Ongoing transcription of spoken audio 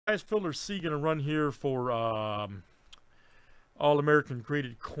Guys, Filler C going to run here for All-American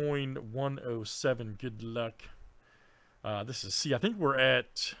Graded Coin 107. Good luck. This is C. I think we're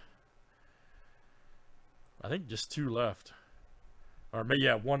at... I think just 2 left. Or maybe,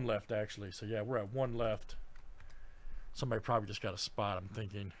 yeah, 1 left, actually. So, yeah, we're at 1 left. Somebody probably just got a spot, I'm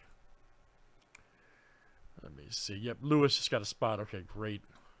thinking. Let me see. Yep, Lewis just got a spot. Okay, great.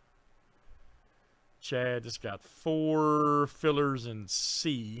 Chad just got 4 fillers in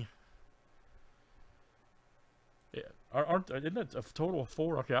C. Yeah, isn't it a total of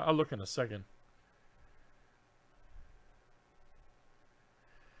 4? Okay, I'll look in a second.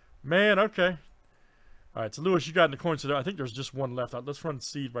 Man, okay. All right, so Lewis, you got in the coin. So I think there's just 1 left. Let's run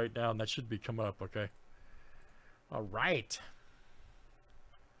seed right now, and that should be coming up. Okay. All right.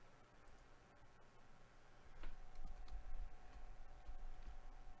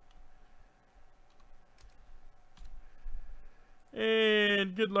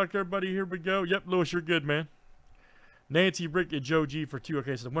 And good luck, everybody. Here we go. Yep, Lewis, you're good, man. Nancy, Rick, and Joe G for 2.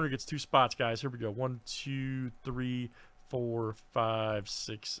 Okay, so the winner gets 2 spots, guys. Here we go. 1, 2, 3, 4, 5,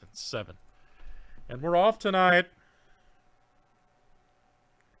 6, and 7. And we're off tonight.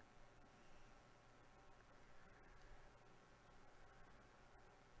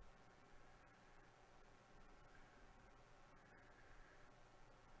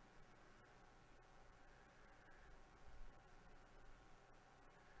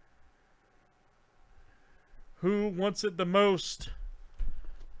 Who wants it the most?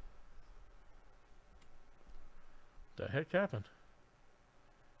 The heck happened?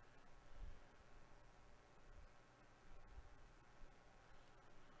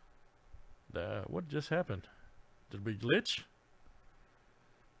 What just happened? Did we glitch?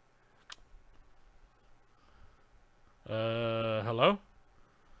 Hello?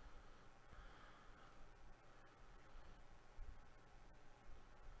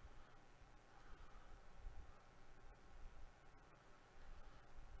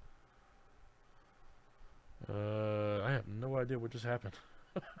 I have no idea what just happened.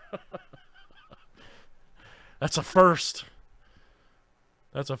 That's a first.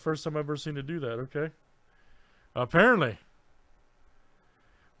 That's the first time I've ever seen it do that. Okay. Apparently.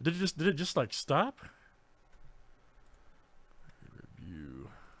 Did it just like stop? Review.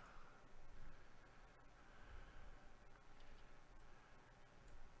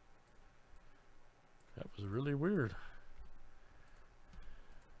 That was really weird.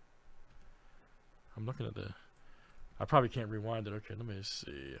 I'm looking at the... I probably can't rewind it. Okay, let me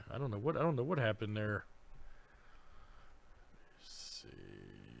see. I don't know what happened there. Let's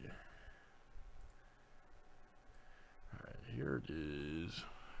see. All right, here it is.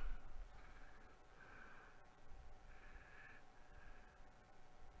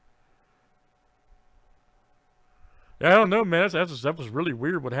 Yeah, I don't know, man. That was really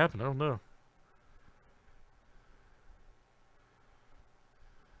weird. What happened? I don't know.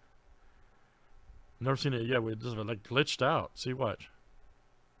 Never seen it yet. We just like glitched out. See, watch.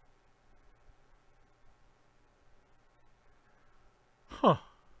 Huh. All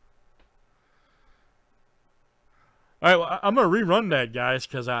right, well, I'm gonna rerun that, guys,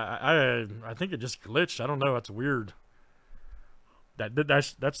 because I think it just glitched. I don't know. That's weird. That's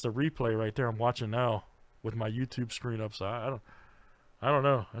the replay right there. I'm watching now with my YouTube screen up. So I don't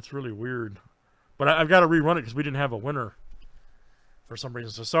know. That's really weird. But I've got to rerun it because we didn't have a winner. For some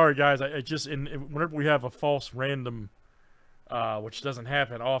reason, so sorry guys. Whenever we have a false random, which doesn't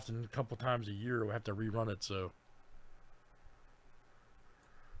happen often, a couple times a year, we have to rerun it. So,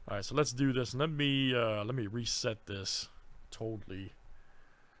 all right, so let's do this. Let me reset this totally.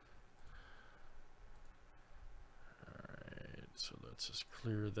 All right, so let's just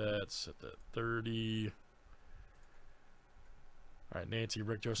clear that. Set that 30. All right, Nancy,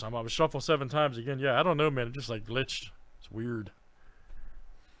 Rick, Joe, so I'm gonna shuffle 7 times again. Yeah, I don't know, man. It just like glitched. It's weird.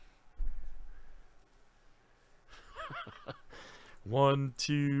 1,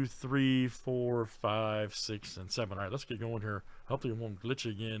 2, 3, 4, 5, 6, and 7. All right, let's get going here. Hopefully it won't glitch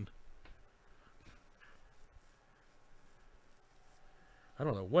again. I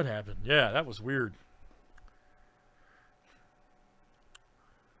don't know what happened. Yeah, that was weird.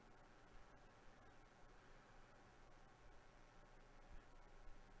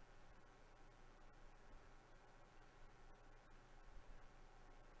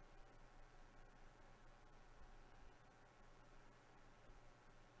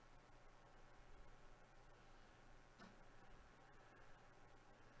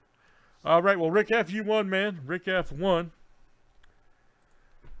 All right, well, Rick F, you won, man. Rick F won.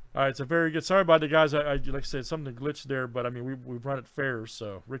 All right, so very good. Sorry about the guys. I like I said, something glitched there, but I mean, we've run it fair.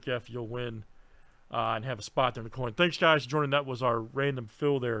 So Rick F, you'll win and have a spot there in the coin. Thanks, guys, for joining. That was our random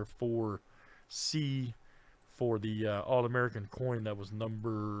fill there for C for the All-American coin. That was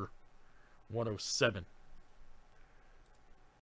number 107.